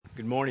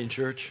Good morning,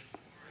 church.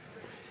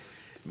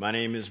 My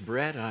name is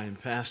Brett. I am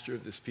pastor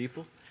of this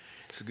people.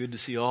 It's good to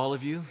see all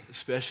of you,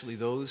 especially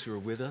those who are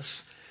with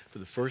us for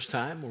the first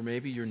time, or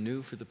maybe you're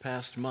new for the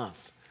past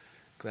month.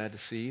 Glad to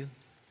see you.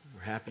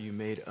 We're happy you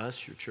made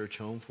us your church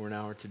home for an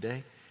hour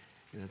today,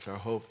 and it's our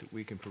hope that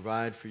we can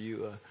provide for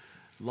you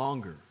a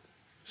longer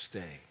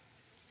stay.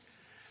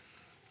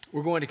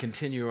 We're going to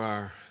continue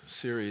our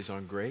series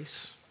on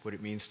grace, what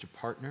it means to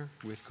partner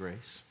with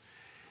grace.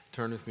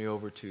 Turn with me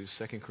over to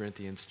 2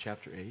 Corinthians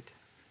chapter 8.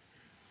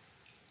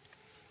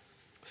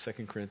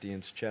 2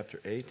 Corinthians chapter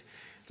 8.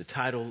 The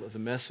title of the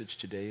message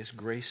today is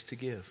Grace to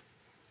Give.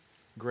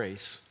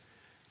 Grace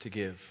to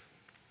Give.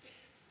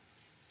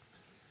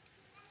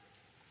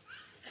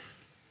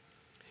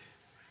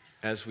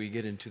 As we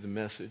get into the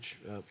message,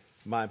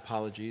 my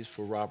apologies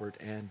for Robert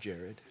and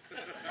Jared.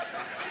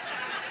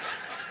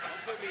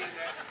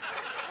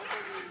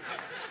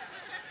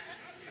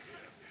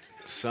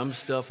 Some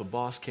stuff a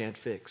boss can't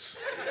fix.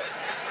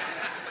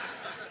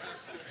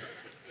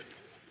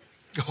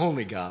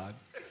 Only God.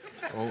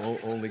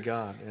 Only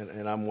God.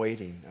 And I'm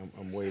waiting.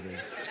 I'm waiting.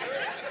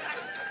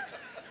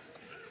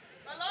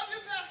 I love you,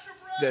 Pastor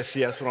Brett.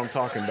 That's what I'm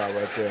talking about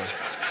right there.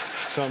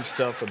 Some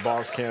stuff a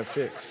boss can't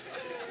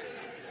fix.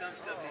 Some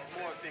stuff needs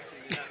more fixing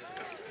than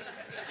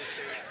others. Just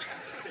say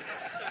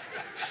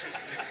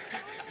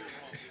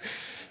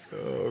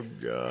that. Oh,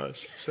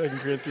 gosh. 2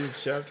 Corinthians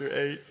chapter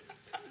 8,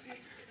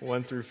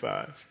 1 through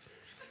 5.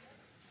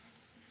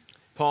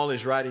 Paul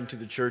is writing to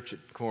the church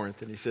at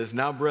Corinth, and he says,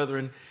 "Now,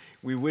 brethren,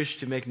 we wish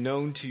to make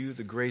known to you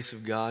the grace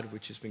of God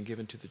which has been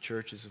given to the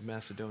churches of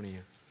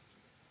Macedonia,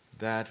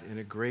 that in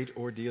a great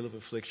ordeal of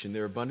affliction,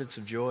 their abundance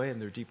of joy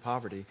and their deep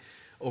poverty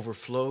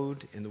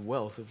overflowed in the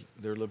wealth of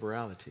their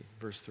liberality."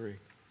 Verse 3.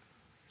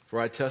 "For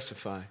I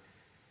testify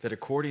that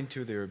according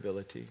to their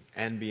ability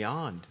and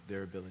beyond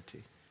their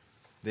ability,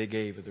 they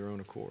gave of their own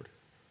accord,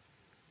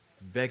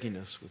 begging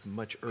us with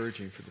much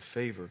urging for the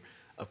favor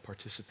of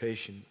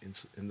participation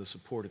in the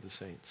support of the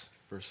saints."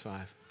 Verse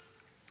 5.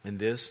 "And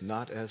this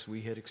not as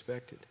we had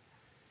expected,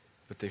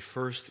 but they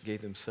first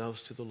gave themselves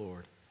to the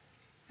Lord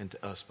and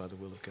to us by the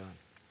will of God."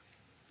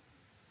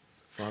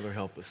 Father,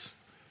 help us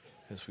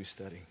as we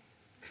study.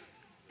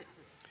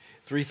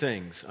 Three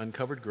things: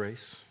 uncovered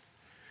grace,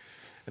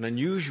 an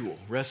unusual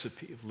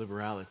recipe of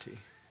liberality,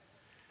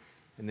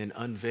 and then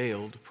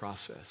unveiled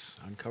process.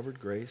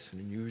 Uncovered grace, an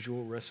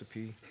unusual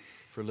recipe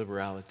for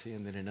liberality,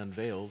 and then an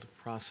unveiled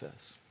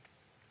process.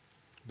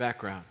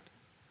 Background.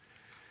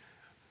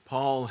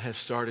 Paul has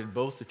started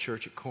both the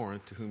church at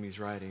Corinth, to whom he's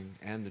writing,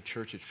 and the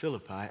church at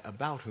Philippi,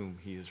 about whom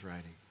he is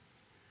writing.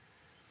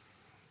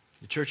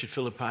 The church at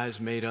Philippi is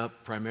made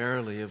up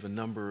primarily of a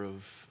number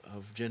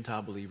of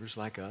Gentile believers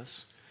like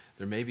us.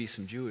 There may be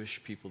some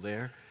Jewish people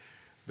there,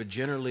 but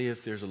generally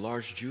if there's a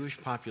large Jewish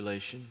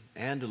population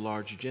and a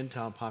large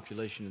Gentile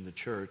population in the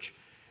church,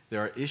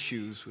 there are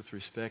issues with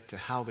respect to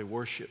how they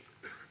worship,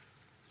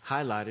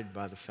 highlighted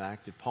by the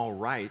fact that Paul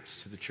writes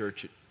to the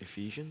church at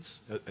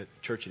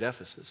church at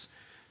Ephesus,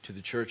 to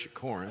the church at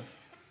Corinth,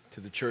 to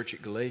the church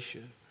at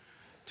Galatia,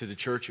 to the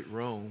church at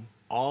Rome,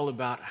 all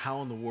about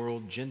how in the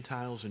world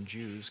Gentiles and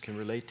Jews can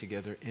relate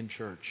together in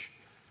church.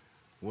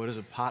 What does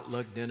a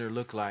potluck dinner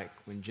look like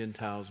when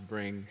Gentiles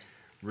bring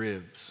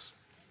ribs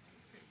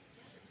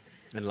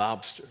and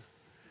lobster?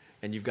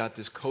 And you've got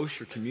this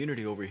kosher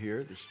community over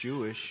here, this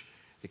Jewish,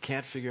 that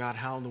can't figure out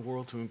how in the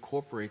world to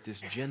incorporate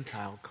this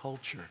Gentile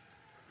culture.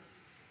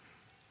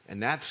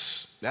 And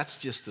that's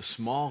just the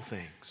small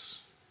things.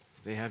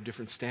 They have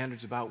different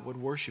standards about what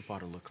worship ought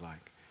to look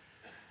like,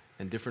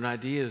 and different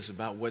ideas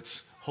about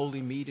what's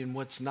holy meat and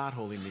what's not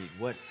holy meat,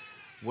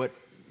 what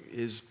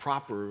is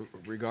proper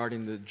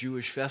regarding the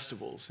Jewish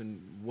festivals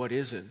and what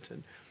isn't,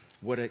 and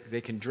what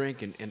they can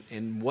drink,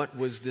 and what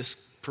was this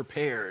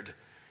prepared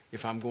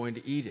if I'm going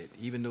to eat it,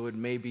 even though it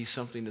may be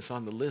something that's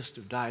on the list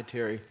of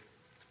dietary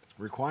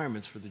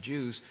requirements for the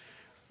Jews.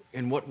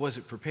 And what was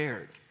it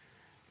prepared?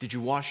 Did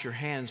you wash your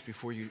hands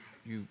before you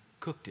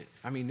cooked it?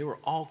 I mean, there were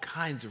all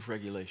kinds of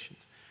regulations.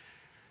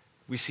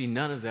 We see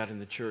none of that in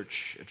the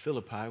church at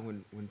Philippi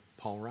when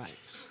Paul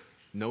writes.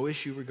 No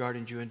issue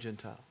regarding Jew and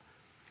Gentile.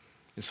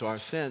 And so our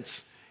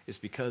sense is,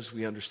 because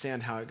we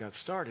understand how it got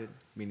started,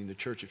 meaning the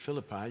church at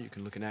Philippi, you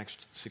can look in Acts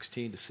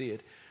 16 to see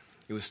it,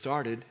 it was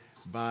started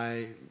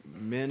by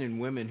men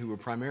and women who were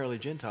primarily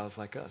Gentiles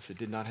like us. It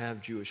did not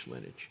have Jewish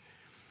lineage.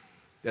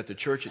 That the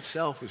church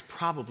itself was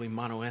probably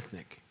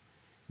monoethnic,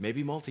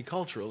 maybe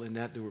multicultural in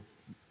that there were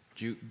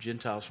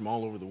Gentiles from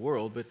all over the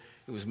world, but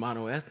it was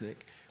monoethnic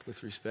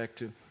with respect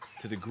to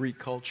the Greek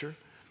culture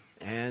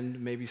and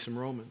maybe some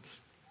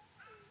Romans.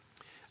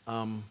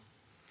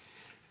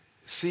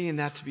 Seeing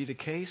that to be the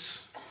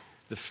case,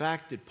 the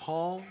fact that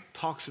Paul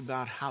talks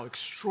about how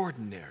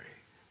extraordinary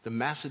the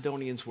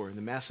Macedonians were, and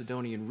the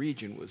Macedonian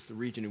region was the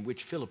region in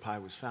which Philippi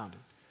was founded.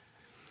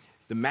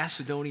 The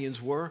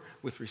Macedonians were,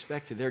 with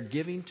respect to their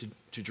giving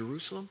to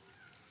Jerusalem,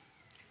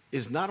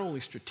 is not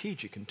only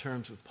strategic in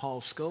terms of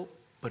Paul's scope,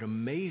 but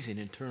amazing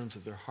in terms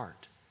of their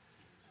heart.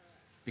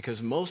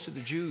 Because most of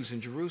the Jews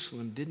in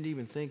Jerusalem didn't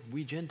even think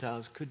we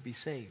Gentiles could be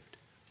saved.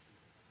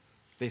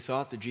 They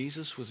thought that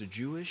Jesus was a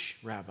Jewish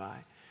rabbi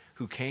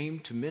who came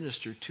to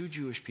minister to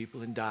Jewish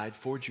people and died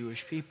for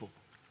Jewish people.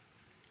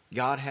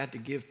 God had to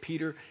give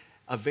Peter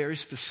a very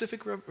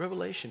specific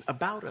revelation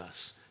about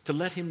us to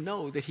let him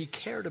know that he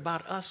cared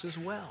about us as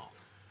well.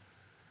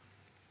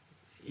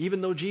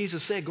 Even though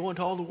Jesus said, go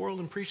into all the world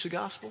and preach the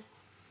gospel,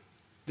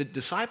 the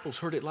disciples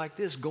heard it like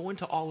this: go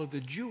into all of the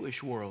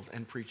Jewish world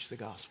and preach the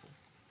gospel.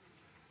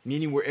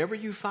 Meaning wherever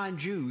you find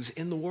Jews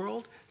in the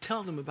world,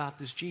 tell them about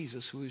this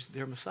Jesus who is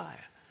their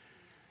Messiah.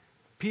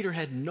 Peter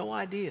had no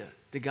idea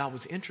that God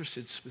was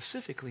interested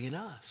specifically in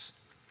us.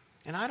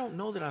 And I don't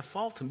know that I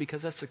fault him,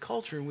 because that's the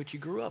culture in which he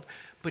grew up.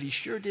 But he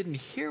sure didn't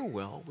hear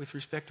well with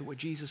respect to what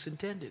Jesus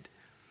intended.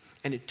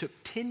 And it took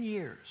 10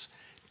 years,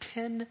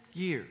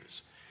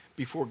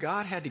 before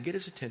God had to get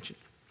his attention,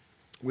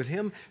 with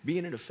him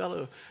being at a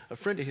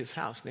friend of his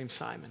house named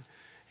Simon.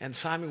 And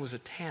Simon was a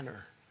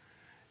tanner.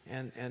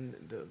 And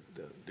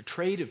the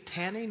trade of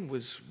tanning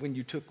was when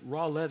you took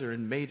raw hides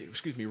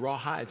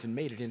and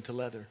made it into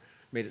leather,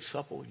 made it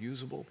supple,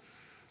 usable,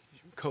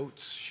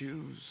 coats,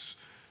 shoes,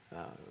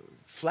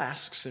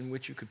 flasks in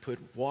which you could put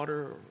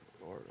water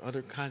or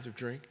other kinds of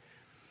drink.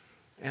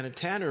 And a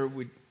tanner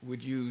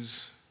would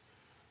use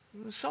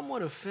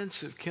somewhat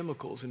offensive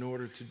chemicals in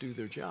order to do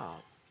their job.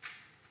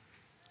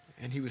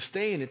 And he was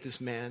staying at this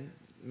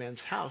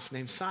man's house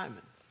named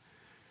Simon.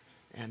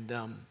 And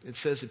it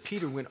says that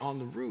Peter went on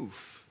the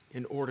roof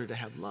in order to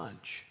have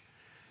lunch,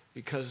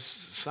 because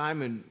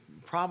Simon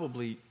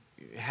probably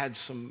had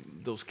some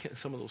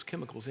of those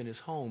chemicals in his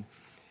home.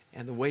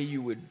 And the way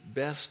you would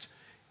best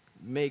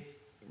make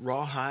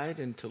rawhide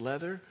into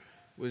leather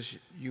was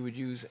you would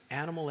use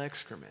animal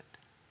excrement.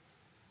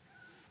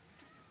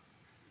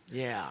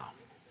 Yeah.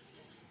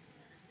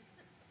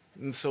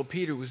 And so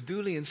Peter was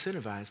duly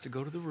incentivized to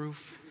go to the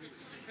roof.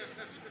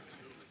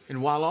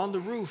 And while on the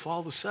roof, all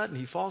of a sudden,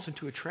 he falls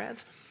into a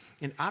trance,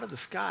 and out of the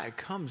sky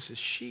comes this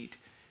sheet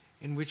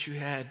in which you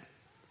had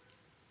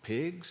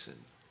pigs and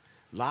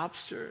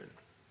lobster and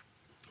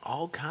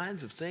all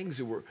kinds of things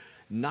that were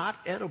not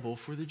edible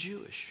for the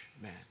Jewish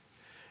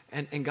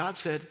man. And God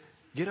said,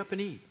 get up and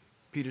eat.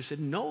 Peter said,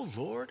 no,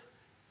 Lord,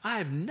 I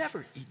have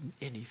never eaten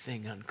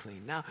anything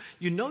unclean. Now,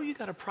 you know you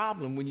got a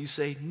problem when you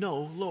say,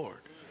 no, Lord.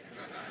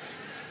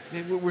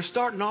 We're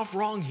starting off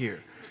wrong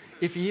here.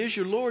 If he is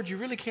your Lord, you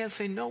really can't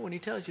say no when he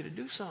tells you to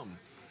do something.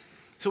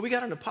 So we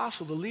got an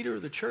apostle, the leader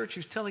of the church,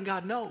 who's telling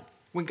God no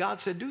when God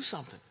said do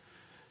something.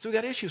 So we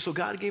got issues. So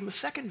God gave him a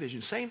second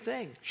vision. Same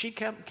thing. She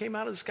came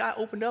out of the sky,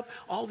 opened up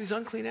all these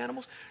unclean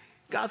animals.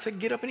 God said,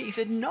 get up and eat. He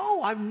said,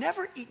 no, I've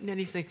never eaten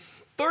anything.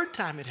 Third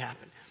time it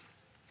happened.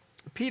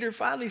 Peter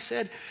finally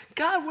said,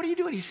 God, what are you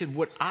doing? He said,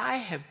 what I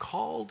have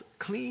called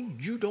clean,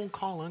 you don't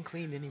call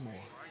unclean anymore.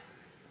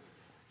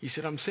 He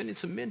said, I'm sending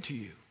some men to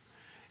you.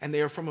 And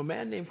they are from a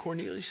man named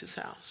Cornelius'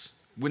 house.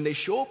 When they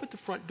show up at the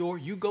front door,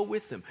 you go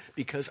with them,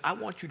 because I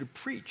want you to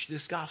preach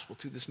this gospel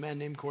to this man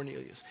named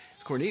Cornelius.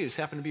 Cornelius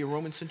happened to be a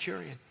Roman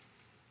centurion.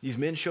 These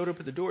men showed up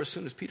at the door as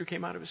soon as Peter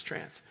came out of his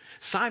trance.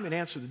 Simon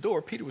answered the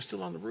door. Peter was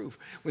still on the roof.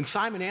 When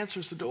Simon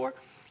answers the door,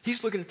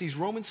 he's looking at these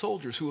Roman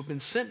soldiers who have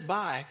been sent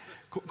by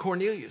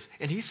Cornelius.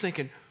 And he's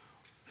thinking,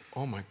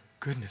 oh my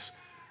goodness,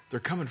 they're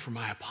coming for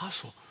my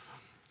apostle.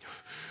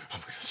 I'm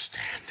going to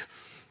stand.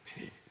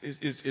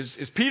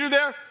 Is Peter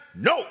there?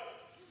 No.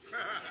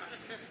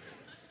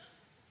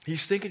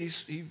 He's thinking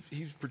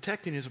he's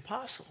protecting his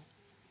apostle.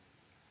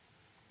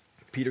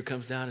 Peter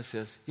comes down and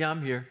says, yeah,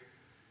 I'm here.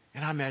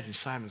 And I imagine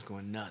Simon's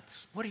going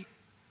nuts. What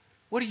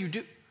do you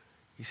do?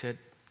 He said,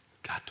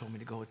 God told me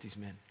to go with these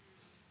men.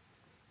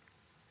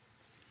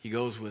 He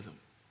goes with them,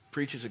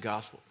 preaches the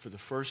gospel. For the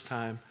first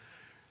time,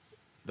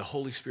 the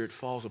Holy Spirit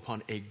falls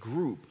upon a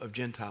group of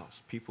Gentiles,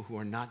 people who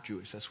are not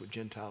Jewish. That's what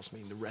Gentiles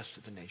mean, the rest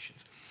of the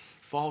nations.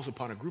 Falls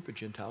upon a group of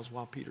Gentiles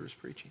while Peter is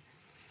preaching.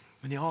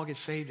 And they all get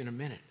saved in a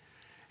minute.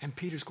 And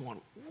Peter's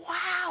going,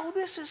 wow,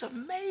 this is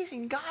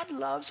amazing. God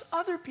loves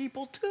other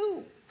people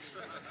too.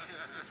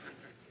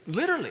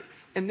 Literally.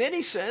 And then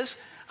he says,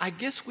 I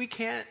guess we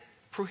can't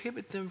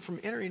prohibit them from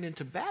entering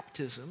into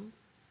baptism,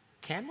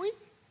 can we?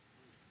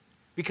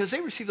 Because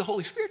they received the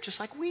Holy Spirit just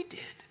like we did.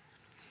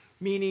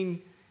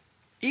 Meaning,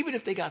 even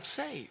if they got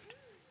saved,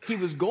 he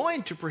was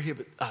going to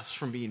prohibit us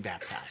from being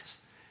baptized.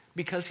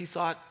 Because he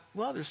thought,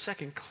 well, they're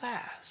second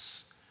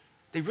class.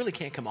 They really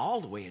can't come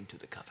all the way into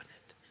the covenant.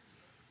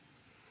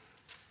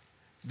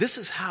 This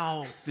is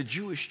how the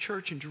Jewish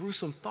church in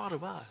Jerusalem thought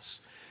of us.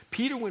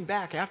 Peter went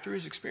back after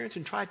his experience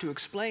and tried to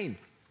explain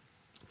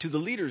to the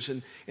leaders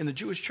in the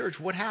Jewish church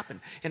what happened.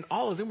 And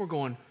all of them were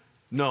going,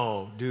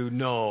 no, dude,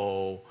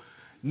 no,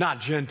 not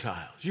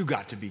Gentiles. You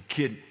got to be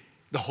kidding.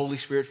 The Holy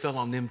Spirit fell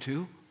on them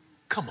too?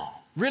 Come on.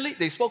 Really?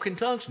 They spoke in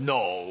tongues?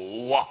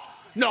 No.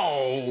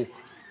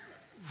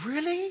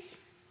 Really?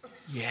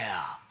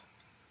 Yeah.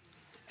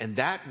 And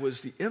that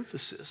was the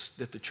emphasis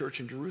that the church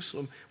in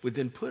Jerusalem would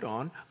then put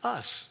on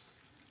us.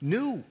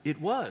 Knew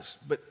it was,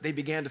 but they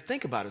began to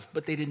think about us,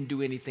 but they didn't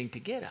do anything to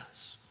get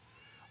us.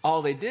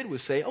 All they did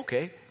was say,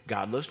 okay,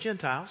 God loves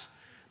Gentiles,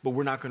 but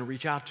we're not going to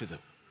reach out to them.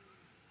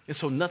 And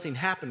so nothing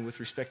happened with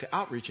respect to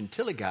outreach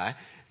until a guy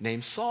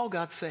named Saul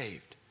got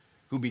saved,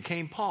 who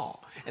became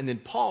Paul. And then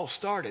Paul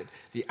started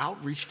the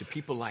outreach to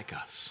people like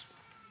us,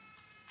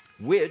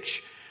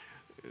 which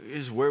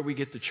is where we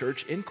get the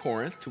church in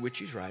Corinth, to which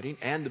he's writing,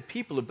 and the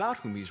people about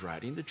whom he's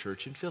writing, the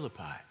church in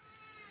Philippi.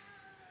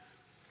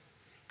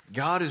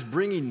 God is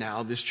bringing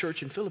now this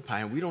church in Philippi,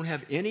 and we don't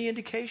have any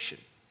indication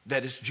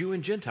that it's Jew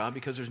and Gentile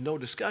because there's no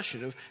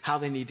discussion of how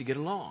they need to get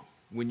along,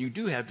 when you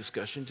do have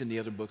discussions in the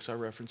other books I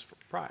referenced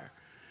prior.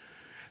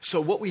 So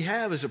what we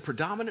have is a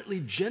predominantly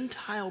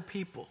Gentile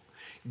people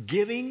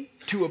giving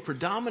to a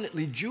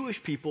predominantly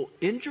Jewish people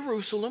in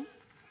Jerusalem.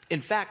 In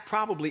fact,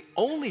 probably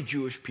only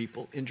Jewish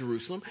people in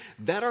Jerusalem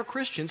that are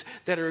Christians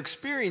that are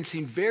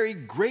experiencing very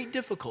great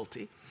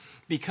difficulty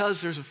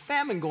because there's a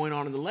famine going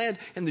on in the land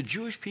and the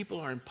Jewish people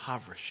are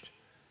impoverished.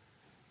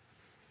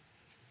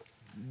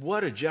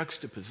 What a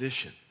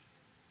juxtaposition.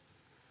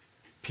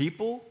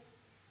 People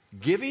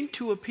giving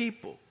to a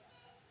people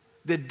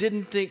that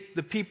didn't think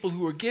the people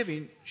who were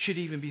giving should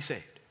even be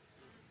saved.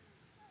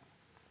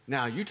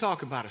 Now, you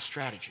talk about a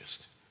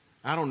strategist.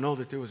 I don't know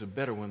that there was a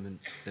better one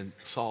than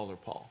Saul or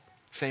Paul.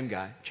 Same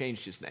guy,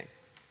 changed his name.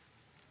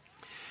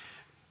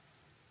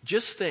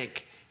 Just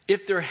think,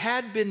 if there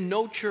had been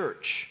no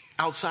church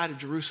outside of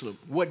Jerusalem,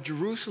 what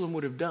Jerusalem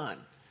would have done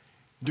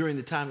during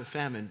the time of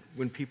famine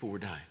when people were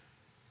dying.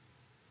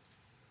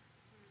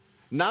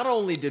 Not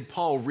only did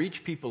Paul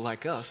reach people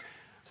like us,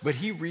 but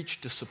he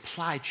reached a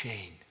supply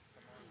chain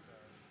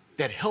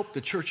that helped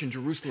the church in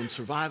Jerusalem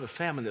survive a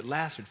famine that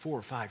lasted 4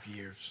 or 5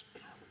 years.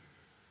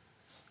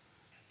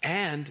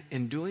 And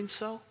in doing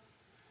so,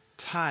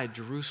 tied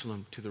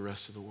Jerusalem to the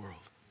rest of the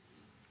world.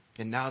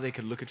 And now they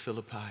could look at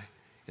Philippi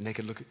and they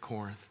could look at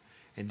Corinth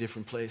and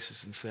different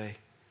places and say,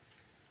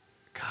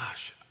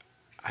 gosh,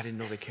 I didn't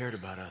know they cared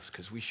about us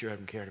because we sure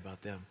haven't cared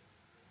about them.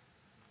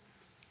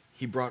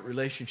 He brought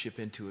relationship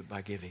into it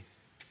by giving.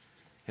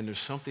 And there's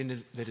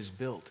something that is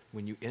built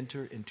when you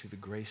enter into the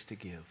grace to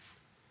give.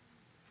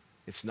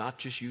 It's not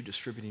just you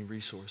distributing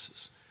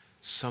resources.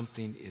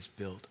 Something is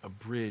built. A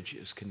bridge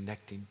is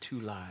connecting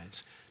 2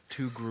 lives,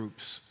 2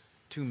 groups,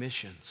 2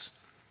 missions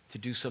to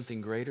do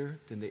something greater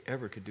than they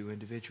ever could do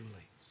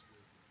individually.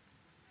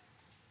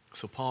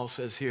 So Paul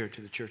says here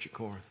to the church at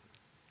Corinth,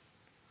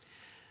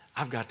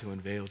 I've got to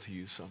unveil to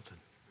you something.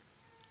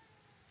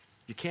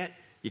 You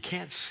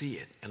can't see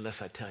it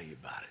unless I tell you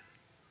about it.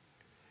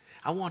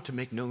 I want to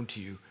make known to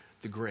you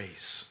the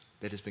grace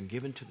that has been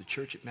given to the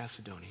church at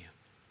Macedonia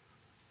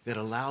that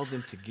allowed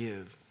them to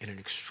give in an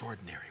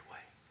extraordinary way.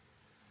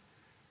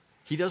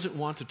 He doesn't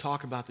want to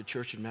talk about the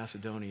church in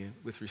Macedonia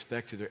with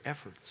respect to their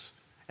efforts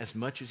as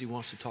much as he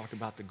wants to talk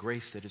about the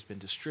grace that has been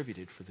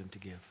distributed for them to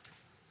give.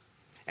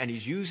 And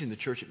he's using the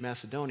church at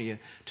Macedonia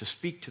to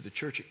speak to the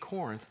church at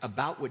Corinth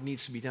about what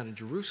needs to be done in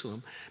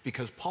Jerusalem,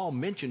 because Paul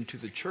mentioned to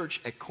the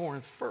church at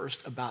Corinth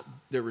first about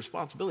their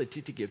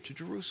responsibility to give to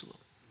Jerusalem.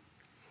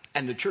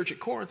 And the church at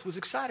Corinth was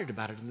excited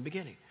about it in the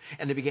beginning.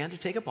 And they began to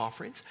take up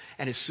offerings.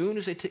 And as soon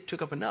as they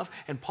took up enough,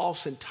 and Paul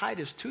sent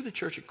Titus to the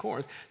church at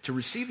Corinth to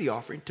receive the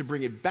offering, to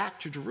bring it back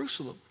to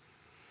Jerusalem,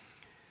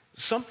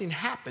 something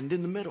happened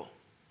in the middle.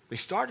 They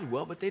started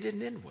well, but they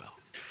didn't end well.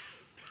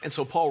 And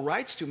so Paul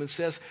writes to him and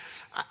says,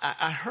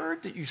 I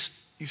heard that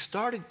you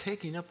started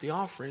taking up the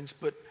offerings,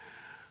 but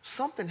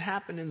something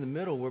happened in the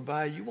middle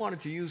whereby you wanted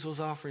to use those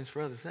offerings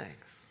for other things.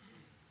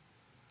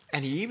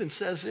 And he even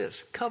says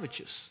this,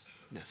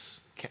 covetousness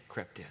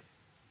crept in.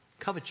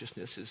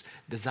 Covetousness is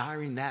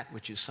desiring that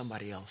which is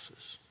somebody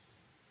else's.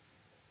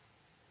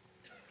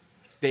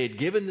 They had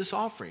given this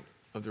offering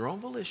of their own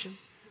volition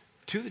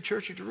to the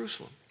church of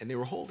Jerusalem, and they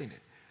were holding it.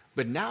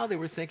 But now they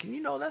were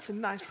thinking, that's a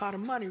nice pot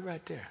of money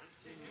right there.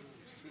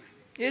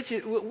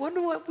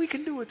 Wonder what we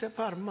can do with that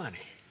pot of money.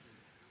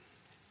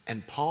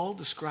 And Paul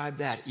described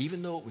that,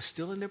 even though it was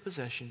still in their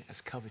possession,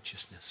 as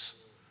covetousness,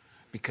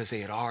 because they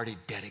had already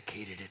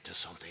dedicated it to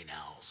something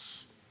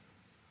else.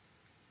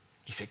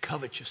 He said,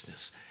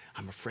 covetousness,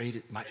 I'm afraid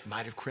it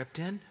might have crept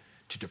in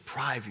to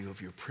deprive you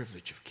of your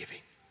privilege of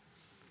giving.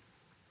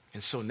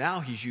 And so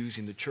now he's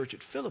using the church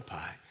at Philippi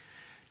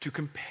to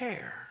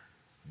compare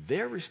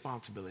their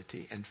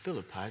responsibility and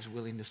Philippi's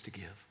willingness to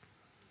give.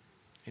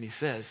 And he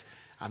says,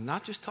 I'm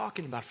not just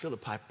talking about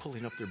Philippi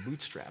pulling up their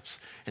bootstraps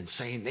and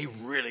saying they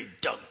really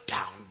dug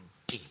down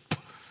deep.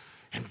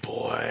 And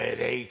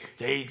boy,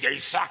 they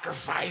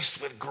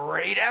sacrificed with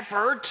great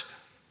effort.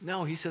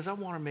 No, he says, I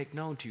want to make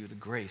known to you the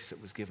grace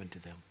that was given to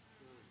them.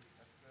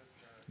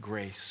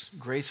 Grace.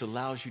 Grace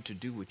allows you to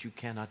do what you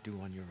cannot do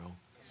on your own.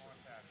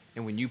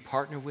 And when you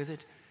partner with it,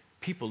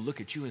 people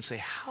look at you and say,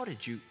 how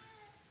did you,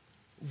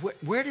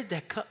 where did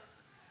that come?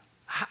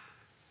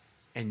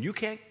 And you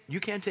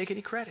can't take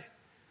any credit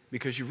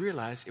because you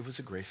realize it was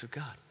the grace of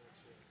God.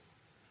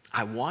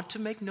 I want to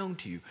make known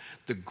to you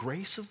the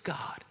grace of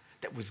God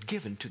that was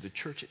given to the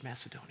church at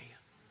Macedonia.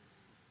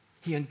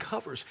 He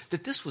uncovers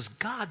that this was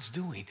God's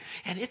doing.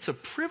 And it's a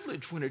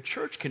privilege when a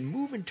church can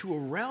move into a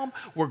realm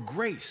where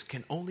grace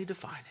can only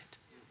define it.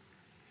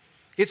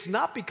 It's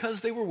not because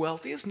they were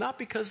wealthy. It's not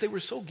because they were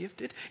so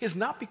gifted. It's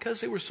not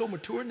because they were so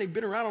mature and they've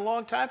been around a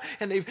long time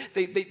and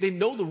they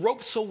know the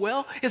ropes so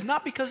well. It's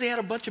not because they had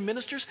a bunch of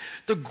ministers.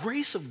 The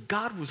grace of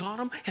God was on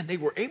them and they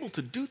were able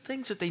to do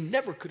things that they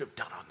never could have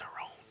done on their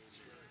own.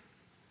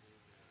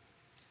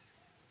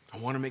 I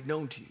want to make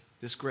known to you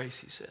this grace,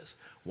 he says.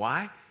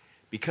 Why?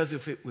 Because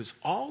if it was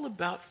all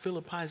about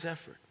Philippi's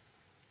effort,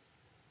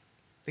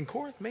 then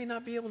Corinth may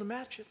not be able to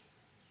match it.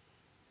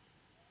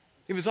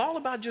 If it's all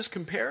about just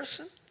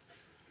comparison,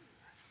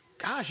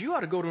 gosh, you ought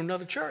to go to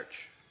another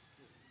church.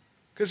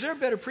 Because there are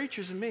better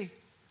preachers than me.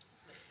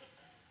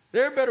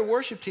 There are better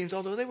worship teams,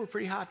 although they were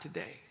pretty hot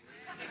today.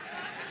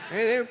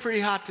 They were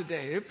pretty hot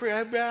today.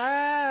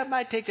 I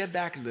might take that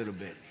back a little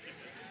bit.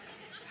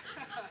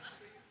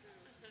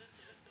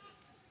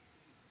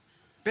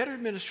 Better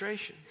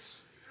administrations.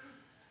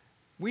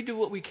 We do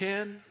what we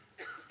can,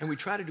 and we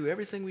try to do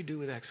everything we do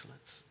with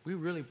excellence.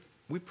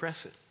 We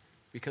press it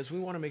because we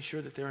want to make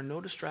sure that there are no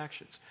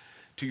distractions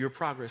to your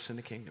progress in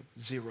the kingdom.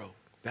 Zero.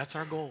 That's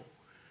our goal.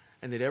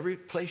 And that every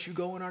place you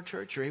go in our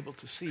church, you're able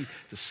to see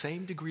the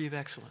same degree of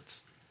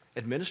excellence,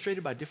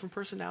 administrated by different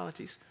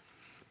personalities,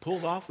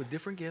 pulled off with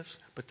different gifts,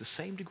 but the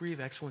same degree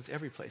of excellence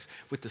every place,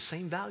 with the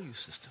same value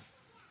system,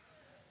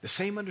 the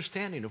same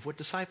understanding of what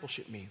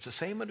discipleship means, the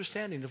same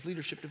understanding of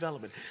leadership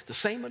development, the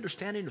same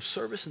understanding of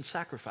service and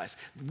sacrifice.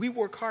 We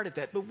work hard at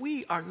that, but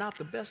we are not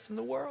the best in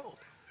the world.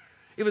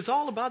 If it's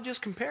all about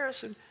just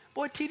comparison,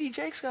 boy, T.D.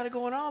 Jakes got it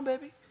going on,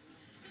 baby.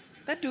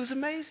 That dude's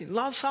amazing.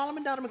 Lon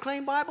Solomon down at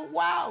McLean Bible,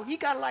 wow, he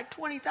got like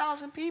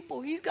 20,000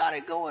 people. He's got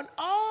it going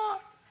on.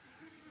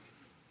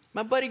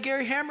 My buddy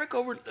Gary Hamrick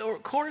over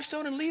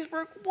Cornerstone in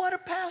Leesburg, what a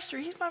pastor.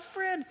 He's my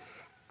friend.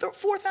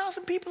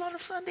 4,000 people on a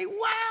Sunday.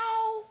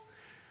 Wow.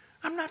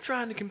 I'm not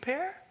trying to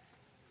compare.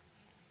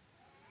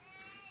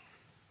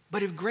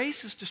 But if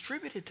grace is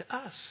distributed to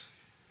us,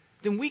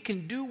 then we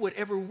can do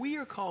whatever we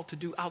are called to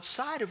do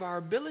outside of our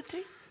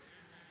ability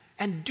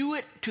and do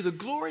it to the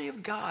glory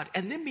of God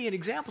and then be an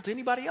example to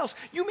anybody else.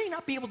 You may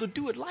not be able to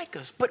do it like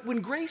us, but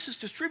when grace is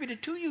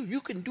distributed to you,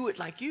 you can do it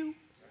like you.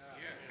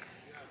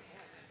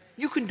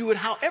 You can do it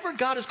however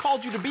God has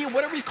called you to be and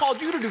whatever he's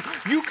called you to do.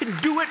 You can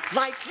do it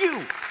like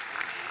you.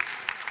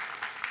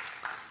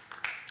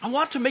 I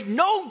want to make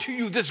known to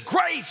you this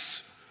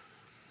grace.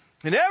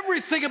 And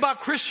everything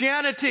about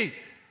Christianity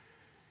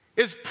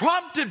is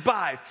prompted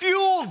by,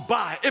 fueled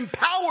by,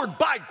 empowered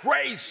by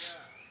grace.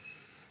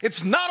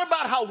 It's not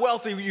about how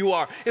wealthy you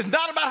are. It's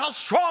not about how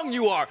strong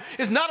you are.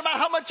 It's not about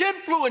how much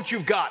influence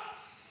you've got.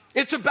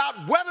 It's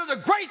about whether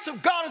the grace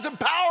of God is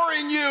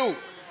empowering you.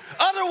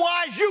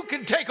 Otherwise, you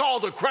can take all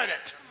the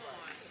credit.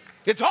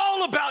 It's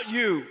all about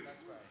you.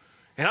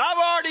 And I've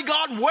already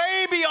gone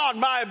way beyond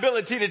my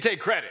ability to take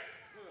credit.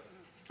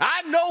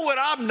 I know what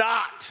I'm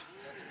not.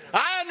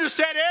 I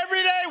understand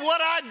every day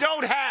what I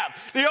don't have.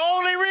 The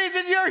only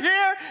reason you're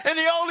here and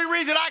the only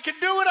reason I can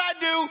do what I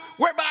do,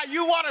 whereby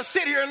you want to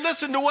sit here and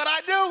listen to what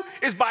I do,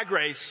 is by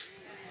grace.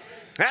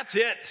 That's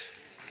it.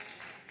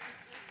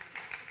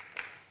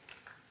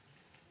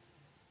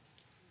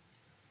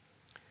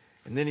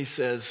 And then he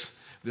says,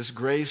 this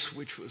grace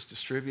which was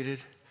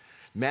distributed,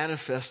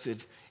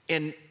 manifested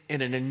in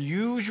an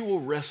unusual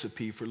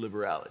recipe for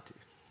liberality.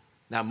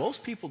 Now,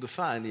 most people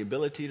define the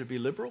ability to be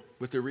liberal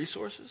with their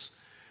resources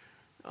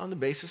on the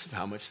basis of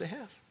how much they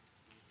have.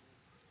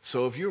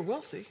 So if you're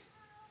wealthy,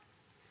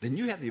 then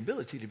you have the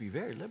ability to be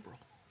very liberal.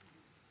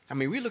 I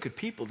mean, we look at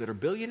people that are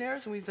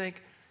billionaires and we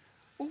think,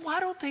 well, why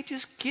don't they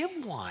just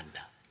give one?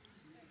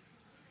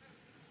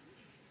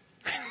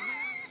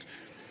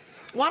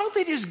 Why don't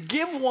they just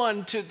give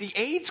one to the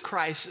AIDS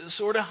crisis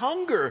or to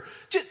hunger?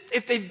 Just,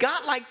 if they've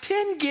got like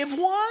 10, give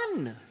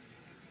one.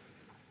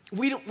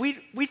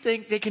 We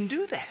think they can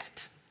do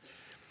that.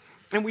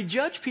 And we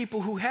judge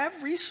people who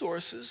have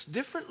resources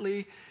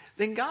differently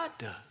than God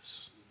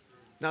does.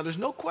 Now, there's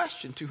no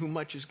question to whom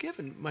much is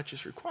given, much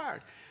is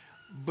required.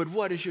 But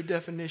what is your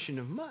definition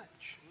of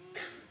much?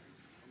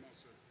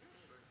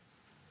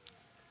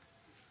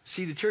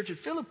 See, the church at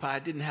Philippi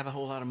didn't have a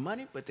whole lot of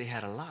money, but they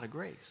had a lot of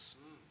grace.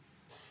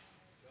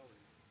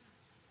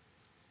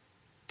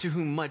 To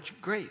whom much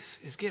grace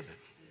is given.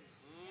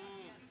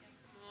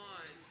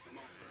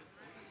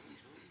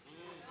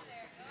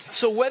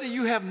 So whether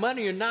you have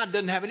money or not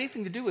doesn't have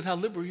anything to do with how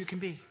liberal you can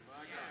be.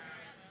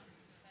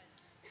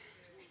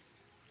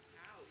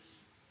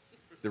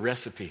 The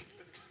recipe.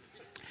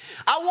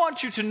 I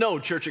want you to know,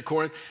 Church at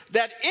Corinth,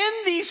 that in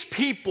these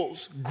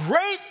people's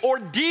great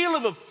ordeal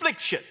of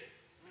affliction,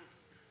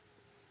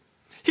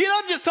 he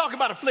doesn't just talk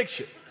about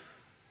affliction.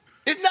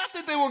 It's not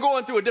that they were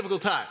going through a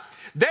difficult time.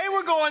 They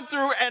were going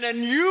through an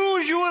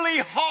unusually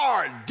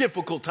hard,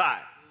 difficult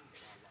time.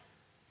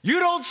 You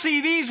don't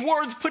see these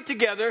words put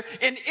together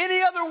in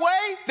any other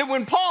way than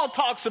when Paul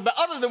talks about,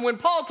 other than when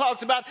Paul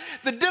talks about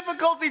the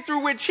difficulty through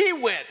which he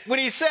went. When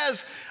he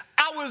says,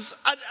 I was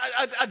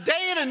a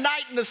day and a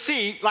night in the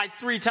sea like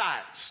 3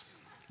 times,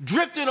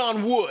 drifted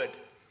on wood,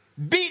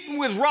 beaten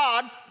with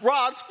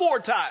rods 4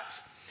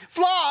 times,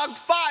 flogged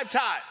 5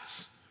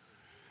 times,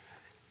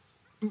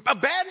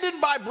 abandoned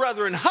by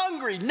brethren,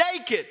 hungry,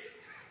 naked,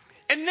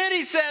 And then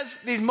he says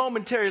these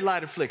momentary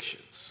light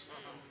afflictions.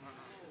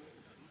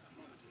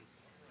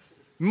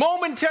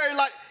 Momentary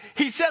light.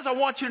 He says, I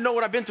want you to know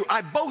what I've been through.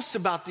 I boast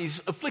about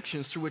these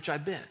afflictions through which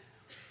I've been.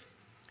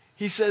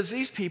 He says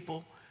these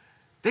people,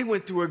 they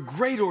went through a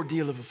great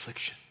ordeal of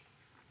affliction.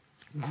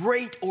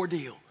 Great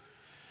ordeal.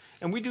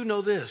 And we do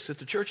know this, that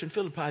the church in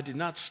Philippi did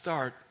not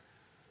start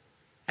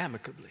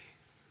amicably.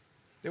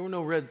 There were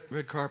no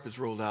red carpets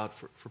rolled out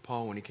for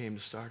Paul when he came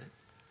to start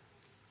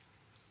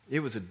it. It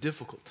was a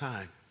difficult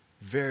time.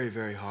 Very,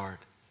 very hard.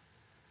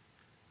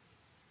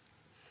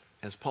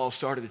 As Paul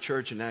started the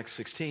church in Acts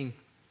 16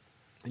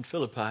 in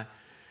Philippi,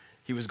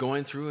 he was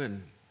going through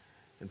and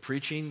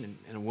preaching,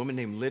 and a woman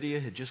named Lydia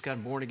had just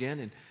gotten born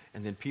again,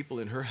 and then people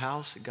in her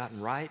house had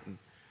gotten right,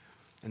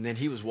 and then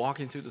he was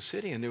walking through the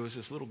city, and there was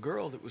this little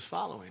girl that was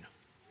following him.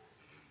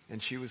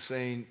 And she was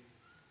saying,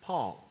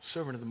 Paul,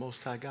 servant of the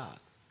Most High God.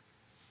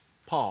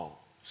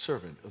 Paul,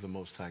 servant of the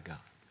Most High God.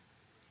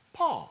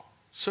 Paul,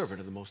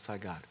 servant of the Most High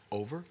God.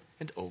 Over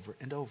and over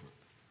and over.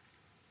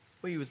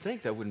 Well, you would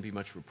think that wouldn't be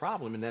much of a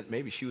problem, and that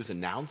maybe she was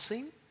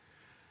announcing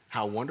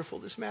how wonderful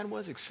this man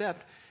was,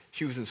 except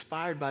she was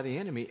inspired by the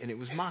enemy, and it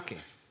was mocking.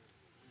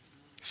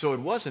 So it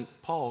wasn't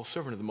Paul,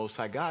 servant of the Most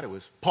High God. It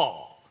was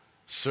Paul,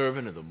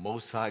 servant of the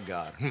Most High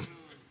God.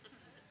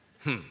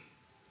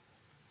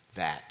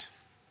 That.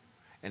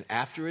 And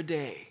after a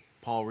day,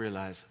 Paul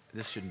realized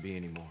this shouldn't be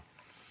anymore.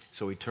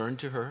 So he turned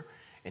to her,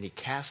 and he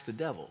cast the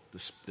devil,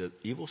 the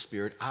evil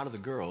spirit, out of the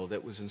girl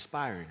that was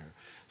inspiring her.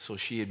 So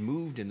she had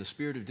moved in the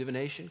spirit of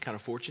divination, kind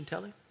of fortune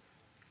telling.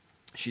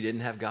 She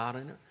didn't have God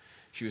in her.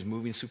 She was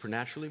moving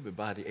supernaturally, but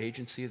by the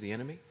agency of the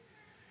enemy.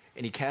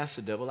 And he cast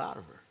the devil out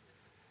of her.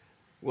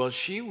 Well,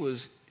 she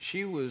was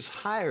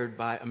hired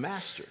by a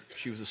master.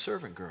 She was a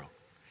servant girl.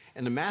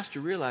 And the master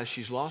realized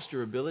she's lost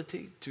her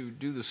ability to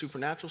do the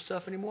supernatural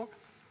stuff anymore.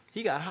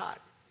 He got hot.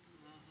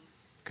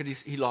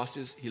 Because he lost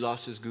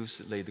his goose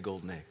that laid the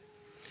golden egg.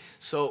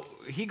 So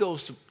he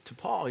goes to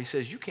Paul. He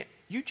says,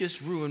 you just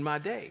ruined my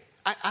day.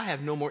 I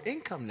have no more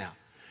income now.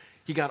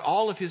 He got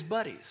all of his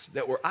buddies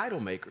that were idol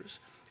makers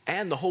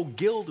and the whole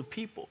guild of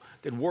people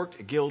that worked.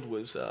 A guild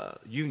was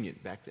union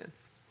back then,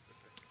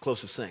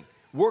 closest thing.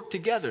 Worked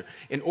together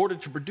in order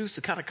to produce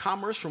the kind of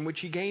commerce from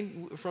which he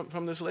gained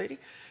from this lady.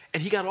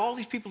 And he got all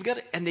these people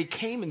together, and they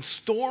came and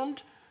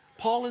stormed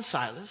Paul and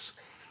Silas,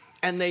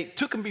 and they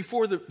took them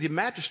before the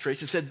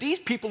magistrates and said, these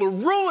people are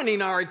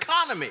ruining our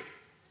economy.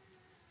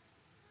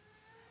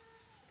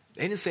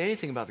 They didn't say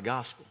anything about the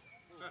gospel.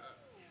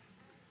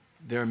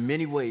 There are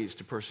many ways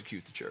to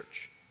persecute the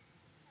church.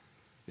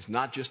 It's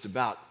not just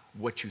about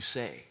what you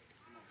say.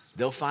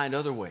 They'll find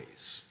other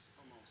ways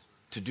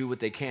to do what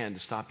they can to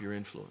stop your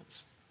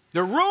influence.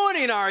 They're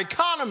ruining our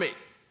economy.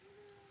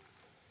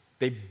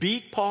 They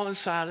beat Paul and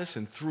Silas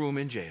and threw them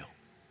in jail.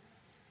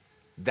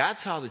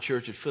 That's how the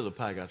church at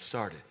Philippi got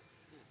started.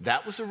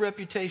 That was a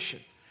reputation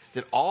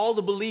that all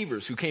the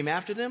believers who came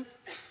after them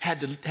had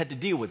to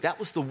deal with. That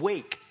was the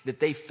wake that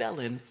they fell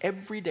in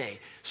every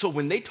day. So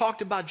when they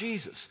talked about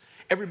Jesus,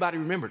 everybody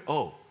remembered,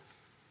 oh,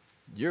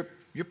 you're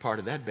part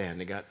of that band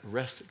that got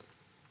arrested,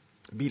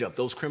 beat up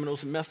those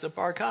criminals and messed up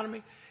our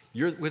economy.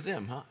 You're with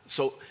them, huh?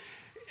 So,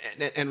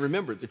 and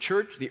remember,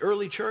 the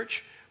early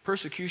church,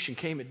 persecution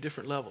came at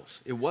different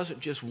levels. It wasn't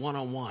just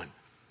one-on-one.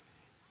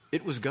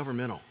 It was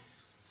governmental.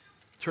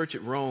 Church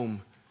at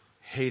Rome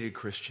hated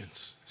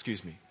Christians.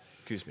 Excuse me.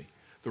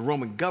 The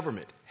Roman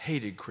government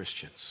hated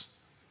Christians.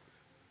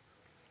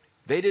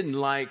 They didn't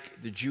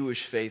like the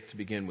Jewish faith to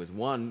begin with.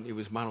 One, it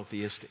was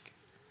monotheistic,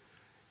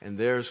 and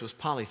theirs was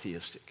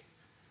polytheistic.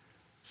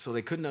 So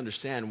they couldn't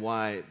understand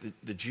why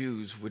the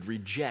Jews would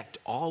reject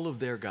all of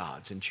their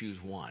gods and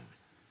choose one.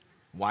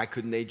 Why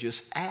couldn't they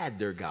just add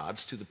their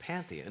gods to the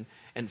pantheon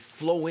and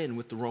flow in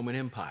with the Roman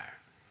Empire?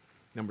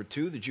 Number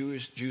two, the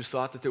Jews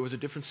thought that there was a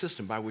different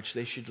system by which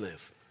they should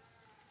live.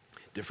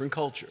 Different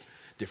culture,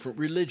 different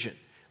religion.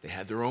 They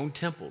had their own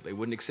temple. They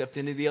wouldn't accept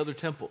any of the other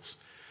temples.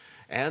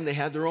 And they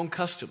had their own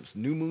customs,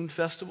 new moon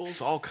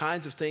festivals, all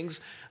kinds of things,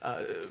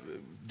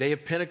 Day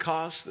of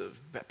Pentecost, the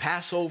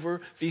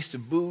Passover, Feast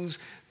of Booths,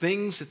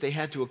 things that they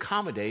had to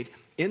accommodate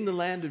in the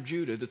land of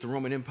Judah that the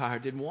Roman Empire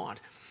didn't want.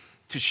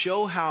 To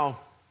show how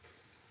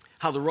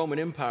the Roman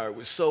Empire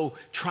was so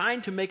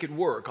trying to make it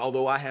work,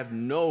 although I have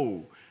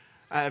no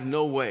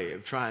way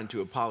of trying to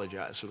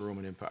apologize for the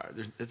Roman Empire.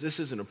 This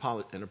isn't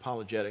an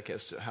apologetic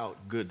as to how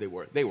good they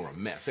were. They were a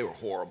mess. They were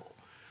horrible.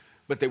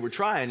 But they were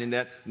trying in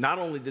that not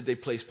only did they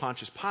place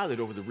Pontius Pilate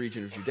over the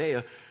region of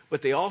Judea,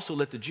 but they also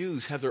let the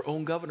Jews have their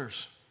own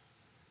governors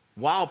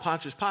while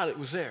Pontius Pilate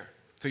was there.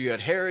 So you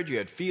had Herod, you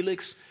had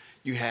Felix,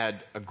 you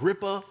had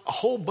Agrippa, a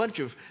whole bunch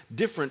of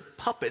different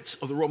puppets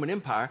of the Roman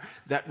Empire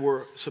that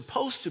were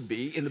supposed to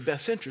be in the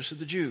best interest of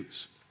the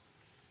Jews.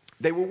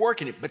 They were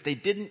working it, but they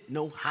didn't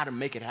know how to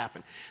make it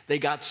happen. They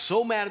got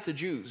so mad at the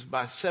Jews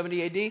by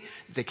 70 AD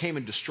that they came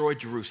and destroyed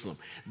Jerusalem.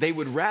 They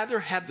would rather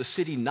have the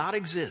city not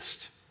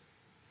exist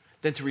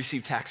than to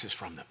receive taxes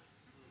from them.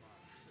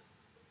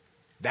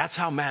 That's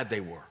how mad they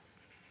were.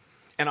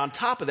 And on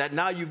top of that,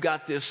 now you've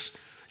got this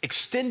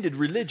extended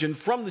religion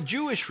from the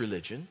Jewish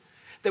religion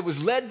that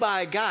was led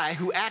by a guy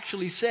who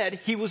actually said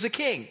he was a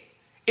king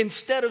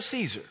instead of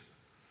Caesar.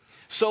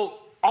 So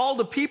all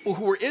the people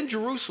who were in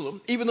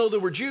Jerusalem, even though they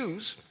were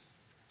Jews,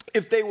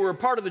 if they were a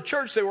part of the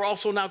church, they were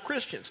also now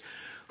Christians,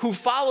 who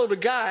followed a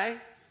guy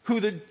who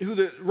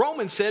the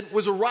Romans said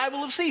was a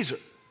rival of Caesar.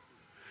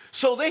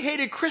 So they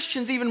hated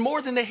Christians even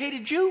more than they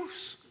hated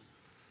Jews.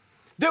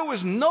 There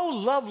was no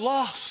love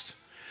lost.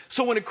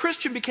 So when a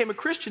Christian became a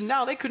Christian,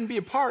 now they couldn't be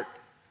a part.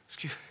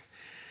 Excuse me.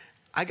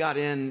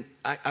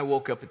 I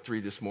woke up at 3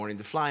 this morning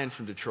to fly in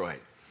from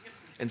Detroit.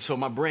 And so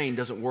my brain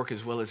doesn't work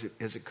as well as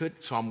it could,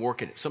 so I'm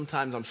working it.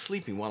 Sometimes I'm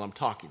sleeping while I'm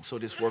talking, so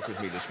just work with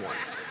me this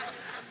morning.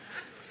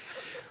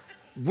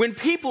 When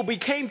people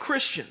became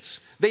Christians,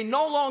 they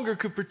no longer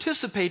could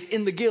participate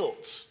in the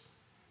guilds,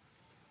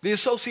 the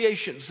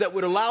associations that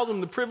would allow them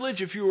the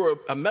privilege, if you were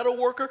a metal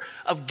worker,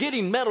 of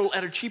getting metal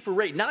at a cheaper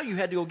rate. Now you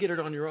had to go get it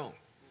on your own.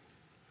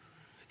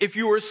 If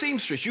you were a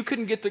seamstress, you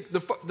couldn't get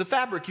the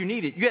fabric you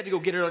needed. You had to go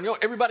get it on your own.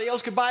 Everybody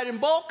else could buy it in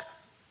bulk,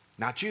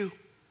 not you.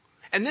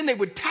 And then they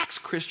would tax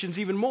Christians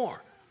even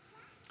more.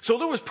 So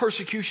there was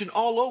persecution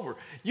all over.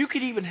 You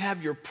could even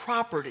have your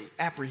property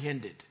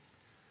apprehended.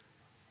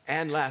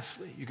 And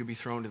lastly, you could be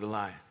thrown to the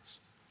lions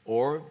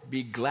or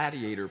be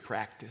gladiator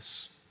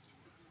practice.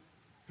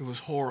 It was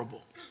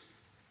horrible.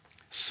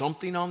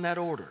 Something on that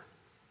order,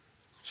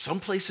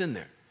 someplace in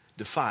there,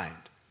 defined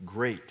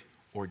great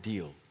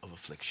ordeal of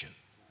affliction.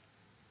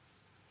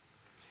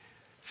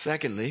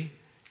 Secondly,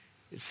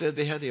 it said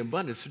they had the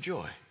abundance of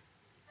joy.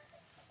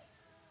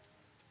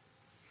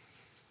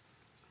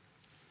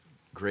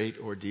 Great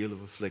ordeal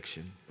of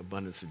affliction,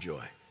 abundance of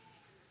joy.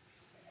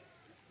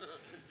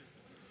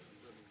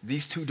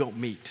 These two don't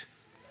meet.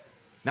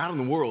 Not in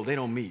the world, they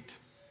don't meet.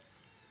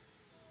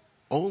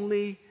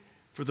 Only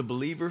for the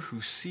believer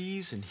who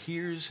sees and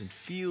hears and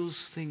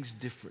feels things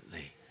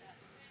differently.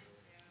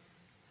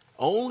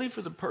 Only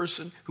for the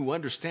person who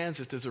understands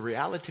that there's a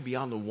reality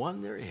beyond the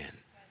one they're in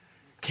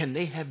can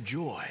they have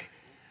joy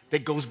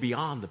that goes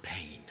beyond the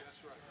pain.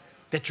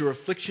 That your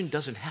affliction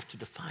doesn't have to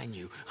define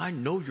you. I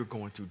know you're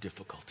going through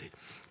difficulty,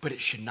 but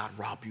it should not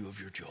rob you of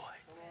your joy.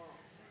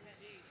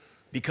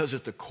 Because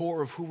at the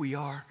core of who we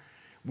are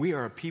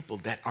a people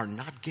that are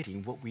not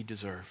getting what we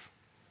deserve.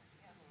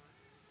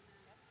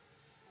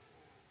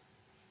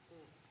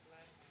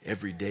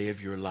 Every day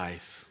of your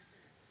life,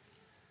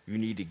 you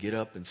need to get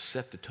up and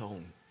set the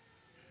tone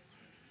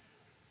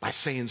by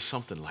saying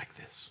something like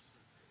this.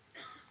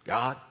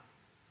 God,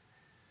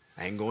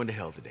 I ain't going to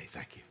hell today,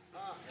 thank you.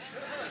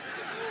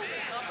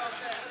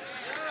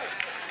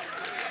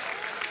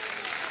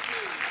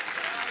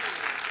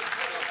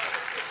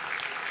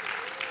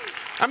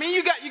 I mean,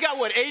 you got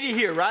what, 80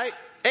 here, right?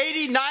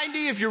 80,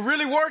 90, if you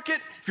really work it,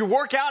 if you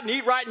work out and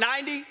eat right,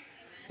 90.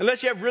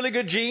 Unless you have really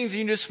good genes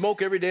and you just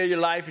smoke every day of your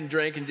life and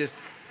drink and just,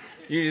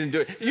 you didn't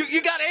do it.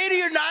 You got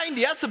 80 or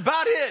 90, that's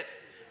about it.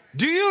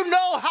 Do you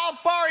know how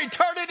far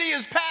eternity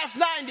is past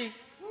 90?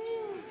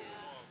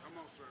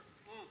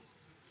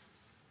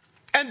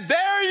 And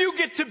there you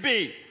get to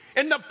be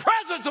in the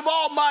presence of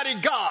Almighty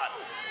God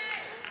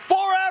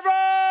forever.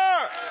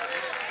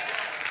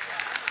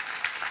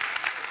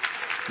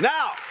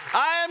 Now,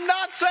 I am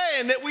not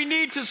saying that we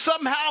need to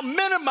somehow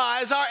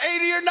minimize our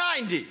 80 or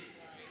 90.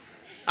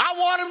 I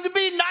want them to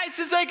be nice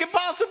as they can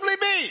possibly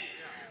be.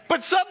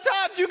 But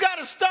sometimes you got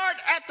to start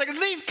at the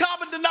least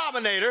common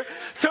denominator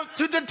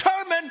to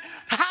determine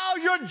how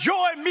your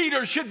joy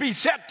meter should be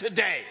set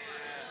today.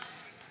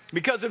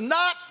 Because if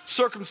not,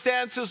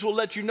 circumstances will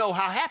let you know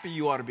how happy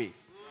you ought to be.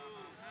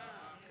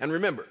 And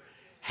remember,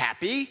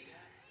 happy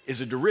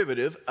is a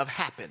derivative of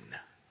happen.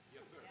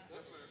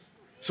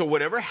 So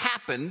whatever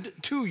happened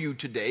to you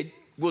today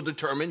will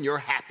determine your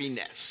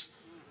happiness.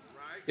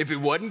 If it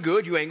wasn't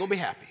good, you ain't going to be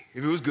happy.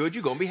 If it was good,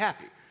 you're going to be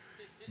happy.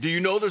 Do you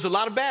know there's a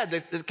lot of bad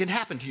that can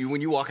happen to you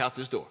when you walk out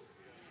this door?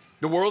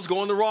 The world's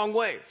going the wrong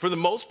way. For the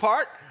most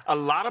part, a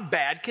lot of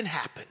bad can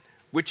happen,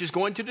 which is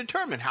going to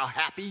determine how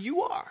happy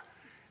you are.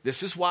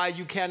 This is why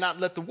you cannot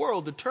let the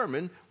world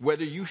determine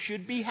whether you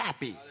should be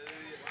happy.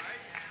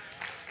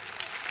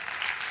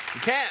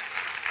 You can't.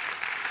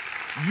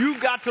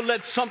 You've got to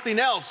let something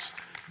else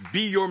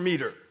be your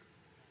meter.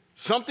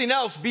 Something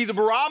else be the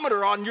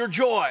barometer on your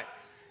joy.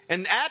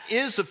 And that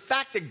is the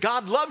fact that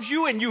God loves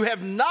you and you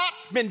have not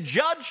been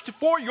judged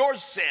for your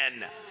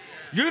sin.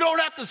 You don't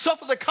have to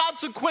suffer the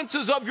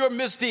consequences of your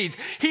misdeeds.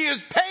 He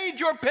has paid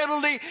your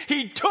penalty.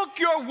 He took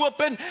your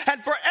whooping,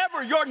 and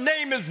forever your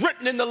name is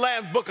written in the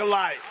Lamb's Book of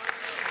Life.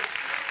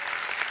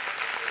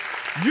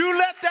 You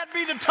let that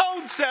be the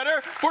tone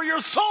setter for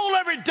your soul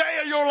every day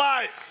of your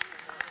life.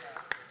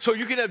 So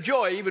you can have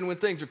joy even when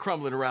things are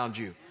crumbling around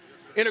you.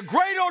 In a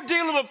great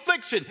ordeal of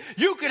affliction,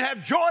 you can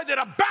have joy that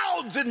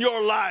abounds in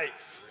your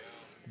life.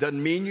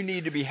 Doesn't mean you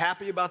need to be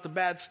happy about the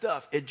bad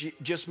stuff.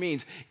 It just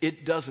means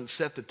it doesn't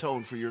set the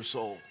tone for your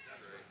soul.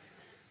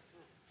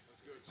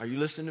 Are you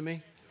listening to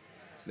me?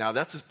 Now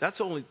that's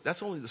only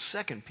the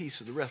second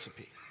piece of the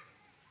recipe.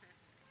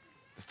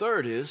 The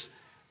third is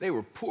they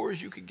were poor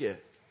as you could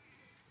get.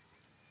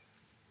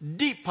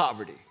 Deep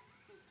poverty.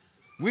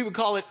 We would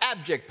call it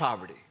abject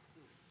poverty.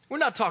 We're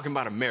not talking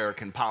about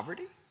American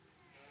poverty.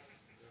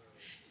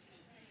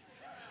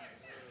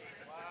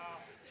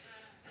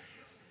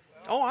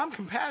 Oh, I'm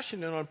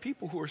compassionate on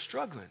people who are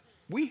struggling.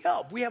 We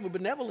help. We have a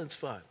benevolence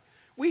fund.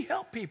 We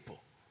help people.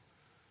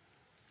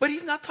 But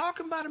he's not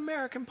talking about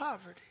American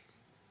poverty.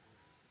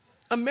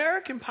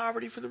 American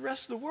poverty for the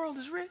rest of the world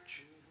is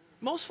rich.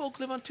 Most folk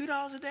live on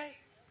 $2 a day.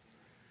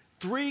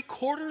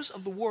 3/4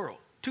 of the world,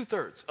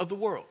 2/3 of the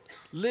world,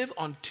 live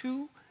on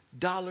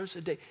 $2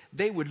 a day.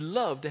 They would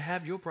love to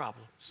have your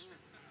problems.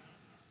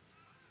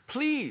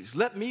 Please,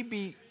 let me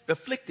be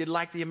afflicted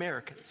like the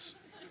Americans.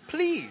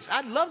 Please,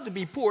 I'd love to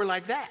be poor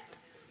like that.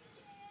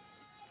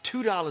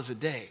 $2 a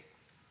day.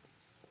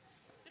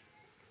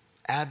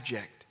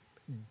 Abject,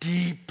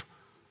 deep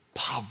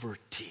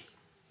poverty.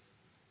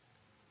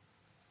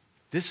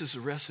 This is a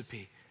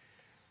recipe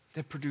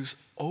that produces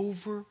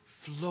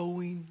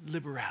overflowing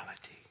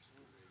liberality.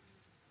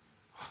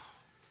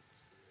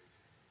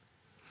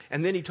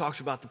 And then he talks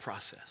about the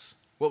process.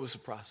 What was the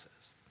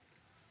process?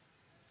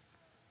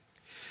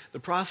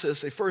 The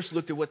process, they first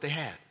looked at what they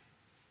had.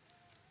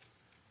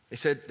 They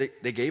said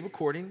they gave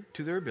according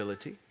to their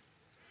ability.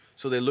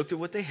 So they looked at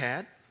what they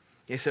had.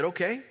 They said,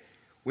 okay,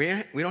 we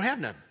don't have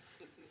nothing.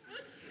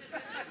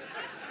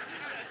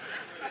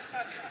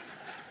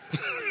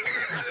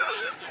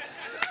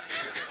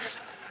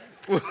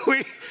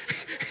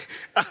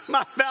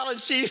 My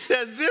balance sheet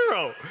says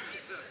 0.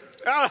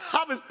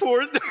 I'm as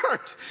poor as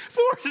dirt.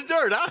 Poor as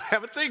dirt. I don't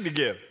have a thing to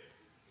give.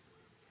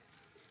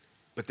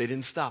 But they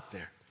didn't stop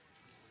there.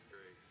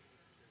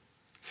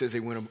 It says they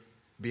went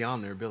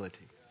beyond their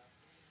ability.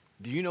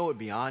 Do you know what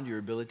beyond your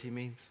ability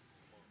means?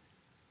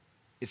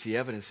 It's the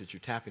evidence that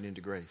you're tapping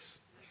into grace.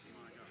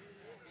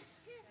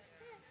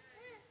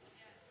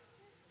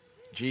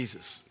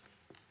 Jesus,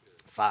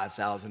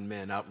 5,000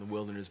 men out in the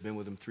wilderness, been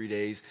with him 3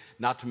 days,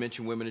 not to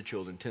mention women and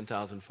children,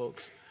 10,000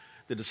 folks.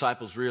 The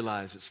disciples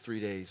realized it's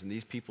 3 days, and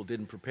these people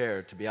didn't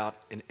prepare to be out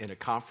in a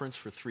conference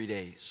for 3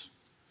 days.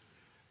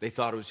 They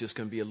thought it was just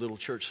going to be a little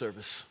church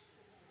service,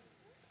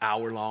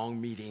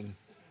 hour-long meeting.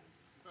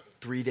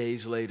 3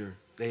 days later,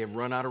 they have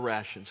run out of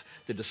rations.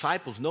 The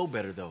disciples know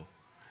better, though.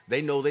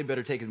 They know they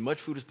better take as much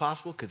food as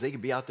possible because they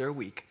could be out there a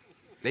week.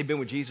 They've been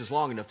with Jesus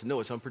long enough to know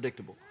it's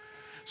unpredictable.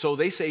 So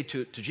they say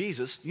to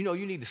Jesus, you know,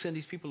 you need to send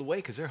these people away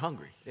because they're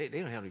hungry. They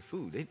don't have any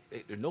food.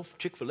 There's no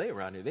Chick-fil-A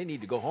around here. They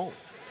need to go home.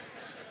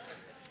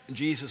 And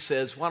Jesus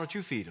says, why don't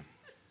you feed them?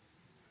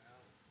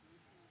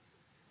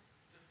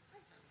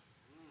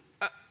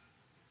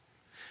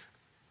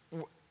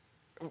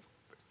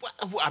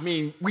 I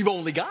mean, we've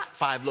only got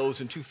 5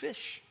 loaves and 2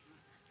 fish.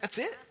 That's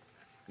it.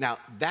 Now,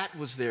 that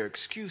was their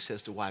excuse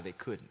as to why they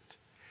couldn't.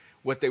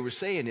 What they were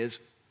saying is,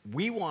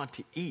 we want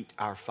to eat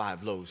our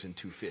 5 loaves and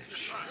 2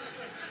 fish.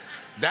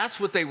 That's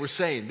what they were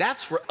saying.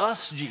 That's for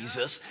us,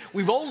 Jesus.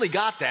 We've only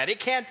got that. It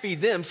can't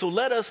feed them, so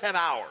let us have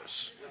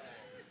ours.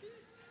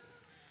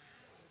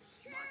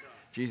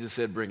 Jesus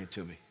said, bring it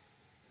to me.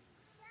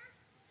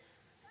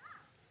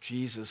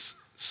 Jesus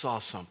saw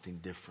something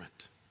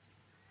different.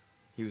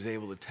 He was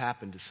able to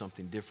tap into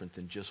something different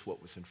than just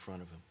what was in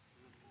front of him.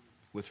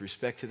 With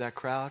respect to that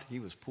crowd, he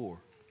was poor.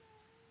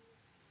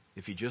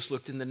 If he just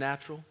looked in the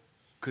natural,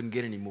 couldn't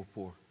get any more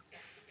poor.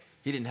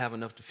 He didn't have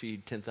enough to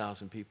feed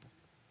 10,000 people.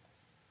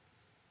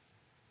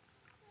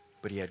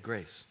 But he had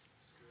grace.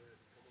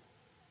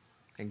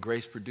 And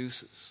grace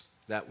produces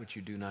that which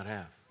you do not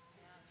have.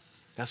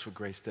 That's what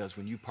grace does.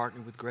 When you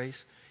partner with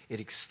grace, it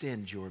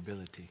extends your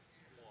ability.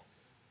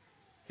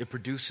 It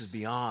produces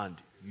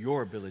beyond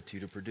your ability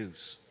to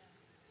produce.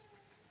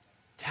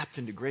 Tapped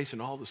into grace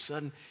and all of a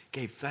sudden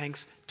gave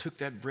thanks, took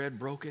that bread,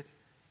 broke it,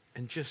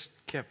 and just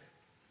kept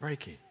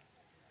breaking.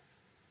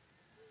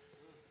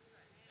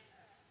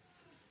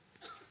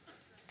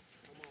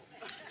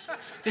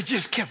 It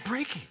just kept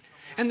breaking.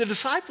 And the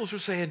disciples were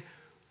saying,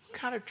 what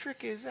kind of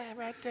trick is that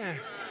right there?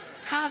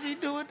 How's he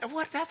doing?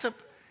 What?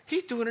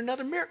 He's doing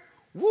another miracle.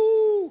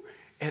 Woo!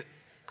 And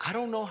I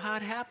don't know how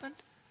it happened,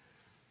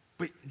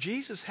 but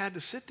Jesus had to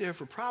sit there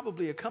for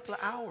probably a couple of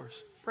hours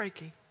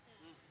breaking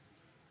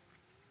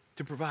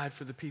to provide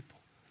for the people.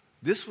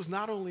 This was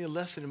not only a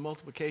lesson in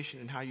multiplication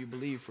and how you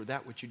believe for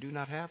that which you do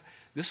not have.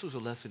 This was a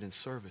lesson in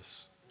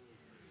service.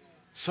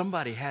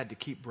 Somebody had to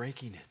keep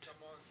breaking it.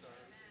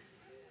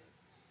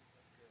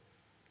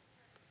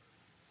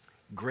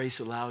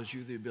 Grace allows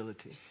you the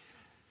ability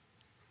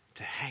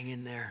to hang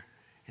in there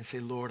and say,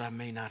 Lord, I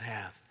may not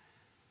have,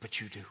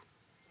 but you do.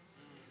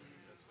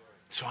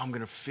 So I'm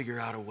going to figure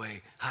out a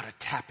way how to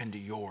tap into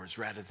yours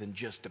rather than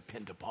just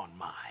depend upon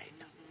mine.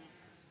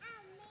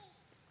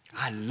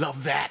 I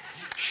love that.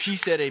 She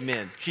said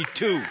amen. She's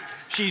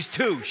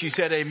 2. She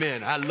said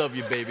amen. I love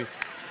you, baby.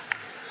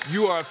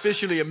 You are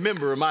officially a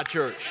member of my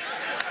church.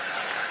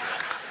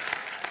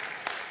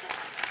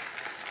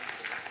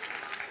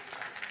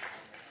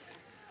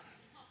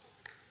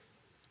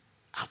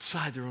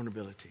 Outside their own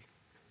ability.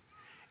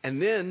 And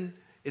then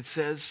it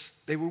says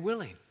they were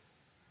willing.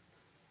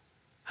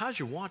 How's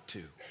your want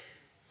to?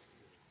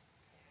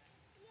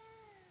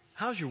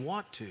 How's your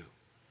want to?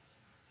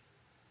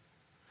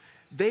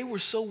 They were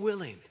so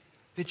willing.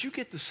 Did you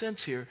get the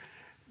sense here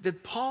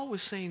that Paul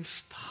was saying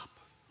stop?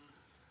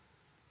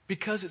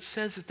 Because it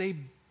says that they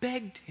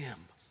begged him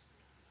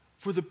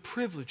for the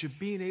privilege of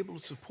being able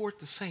to support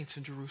the saints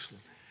in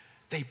Jerusalem.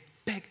 They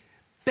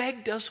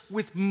begged us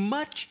with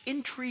much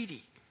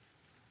entreaty.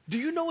 Do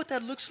you know what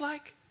that looks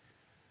like?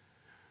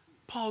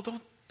 Paul,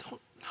 don't,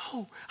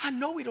 no. I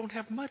know we don't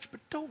have much, but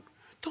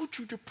don't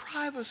you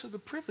deprive us of the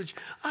privilege.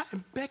 I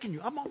am begging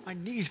you. I'm on my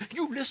knees.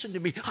 You listen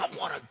to me. I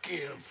want to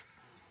give.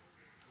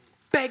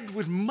 Begged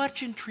with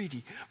much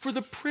entreaty for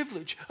the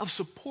privilege of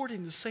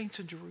supporting the saints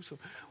in Jerusalem.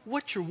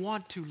 What's your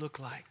want to look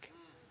like?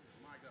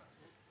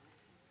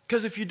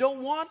 Because if you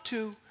don't want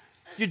to,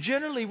 you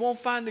generally won't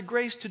find the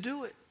grace to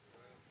do it.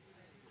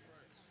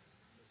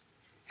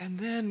 And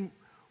then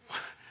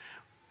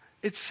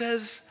it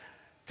says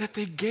that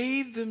they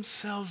gave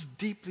themselves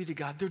deeply to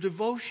God. Their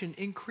devotion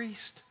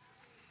increased.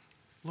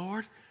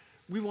 Lord,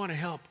 we want to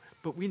help,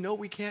 but we know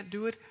we can't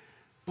do it.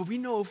 But we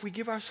know if we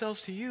give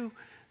ourselves to you,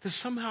 that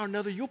somehow or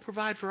another you'll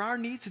provide for our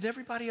needs and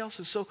everybody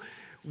else's. So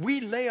we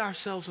lay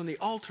ourselves on the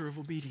altar of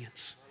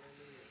obedience.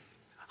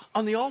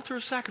 On the altar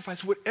of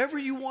sacrifice. Whatever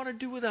you want to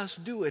do with us,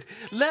 do it.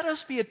 Let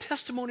us be a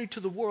testimony to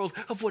the world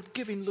of what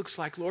giving looks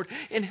like, Lord,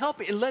 in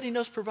helping and letting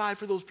us provide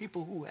for those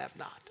people who have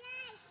not.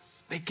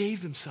 They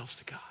gave themselves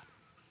to God.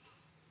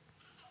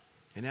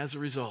 And as a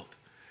result,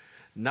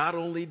 not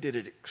only did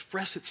it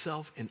express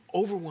itself in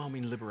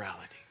overwhelming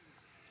liberality,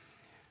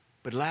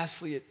 but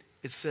lastly,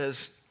 it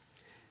says,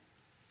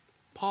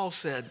 Paul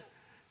said,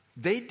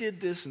 they did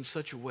this in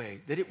such a way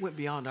that it went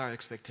beyond our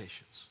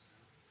expectations.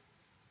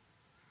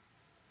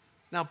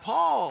 Now,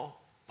 Paul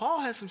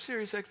had some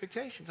serious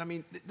expectations. I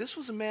mean, this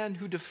was a man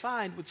who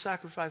defined what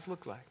sacrifice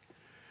looked like.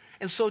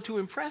 And so to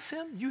impress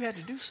him, you had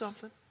to do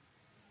something.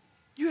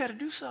 You had to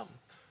do something.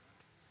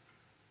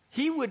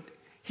 He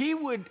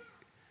would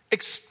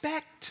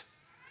expect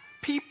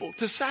people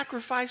to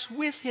sacrifice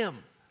with him.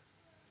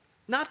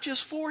 Not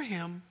just for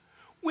him,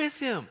 with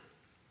him.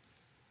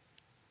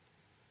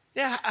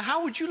 Yeah,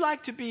 how would you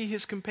like to be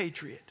his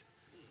compatriot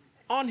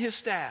on his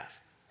staff?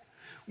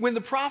 When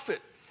the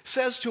prophet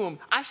says to him,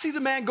 I see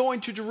the man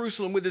going to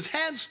Jerusalem with his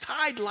hands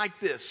tied like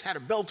this, had a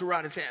belt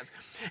around his hands.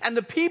 And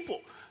the people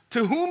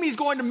to whom he's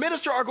going to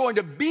minister are going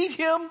to beat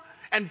him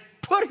and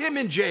put him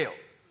in jail.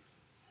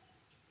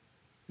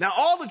 Now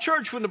all the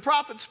church, when the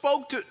prophet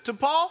spoke to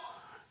Paul,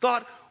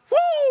 thought,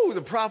 whoo,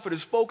 the prophet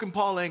has spoken.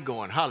 Paul ain't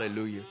going.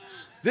 Hallelujah.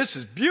 This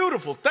is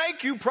beautiful.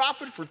 Thank you,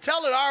 prophet, for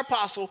telling our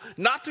apostle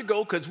not to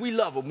go because we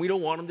love him. We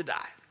don't want him to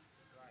die.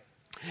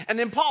 And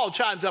then Paul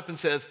chimes up and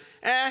says,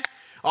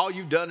 all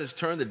you've done is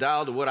turn the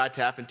dial to what I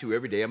tap into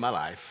every day of my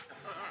life.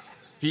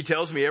 He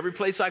tells me every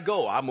place I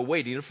go, I'm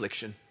awaiting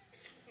affliction.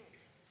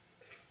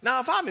 Now,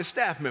 if I'm his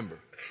staff member,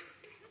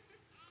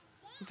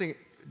 I'm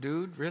thinking,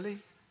 dude, really?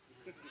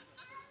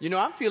 You know,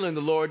 I'm feeling the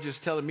Lord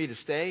just telling me to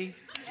stay.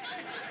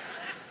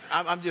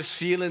 I'm just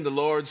feeling the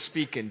Lord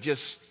speaking,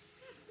 just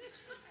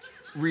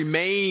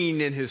remain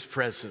in his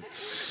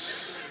presence.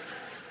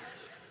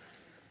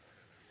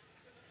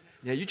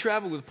 Yeah, you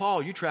travel with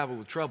Paul, you travel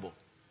with trouble.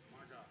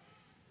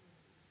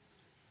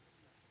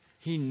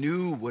 He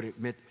knew what it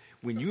meant.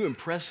 When you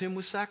impress him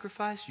with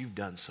sacrifice, you've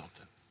done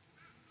something.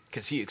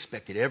 Because he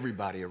expected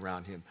everybody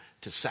around him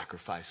to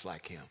sacrifice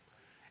like him.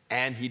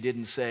 And he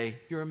didn't say,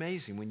 you're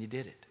amazing when you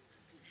did it.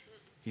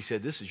 He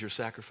said, this is your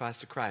sacrifice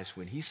to Christ.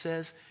 When he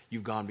says,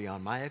 you've gone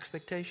beyond my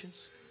expectations,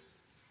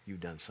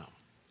 you've done something.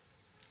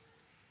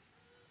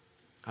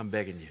 I'm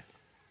begging you,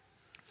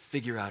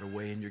 figure out a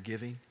way in your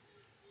giving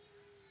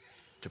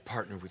to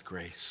partner with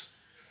grace.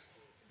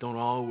 Don't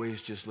always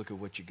just look at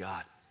what you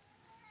got.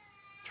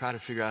 Try to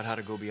figure out how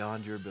to go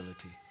beyond your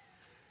ability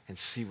and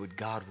see what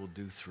God will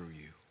do through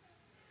you.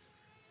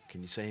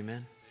 Can you say amen?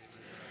 Amen.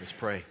 Let's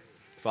pray.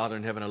 Father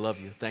in heaven, I love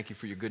you. Thank you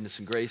for your goodness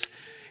and grace.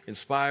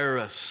 Inspire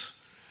us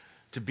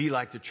to be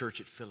like the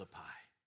church at Philippi.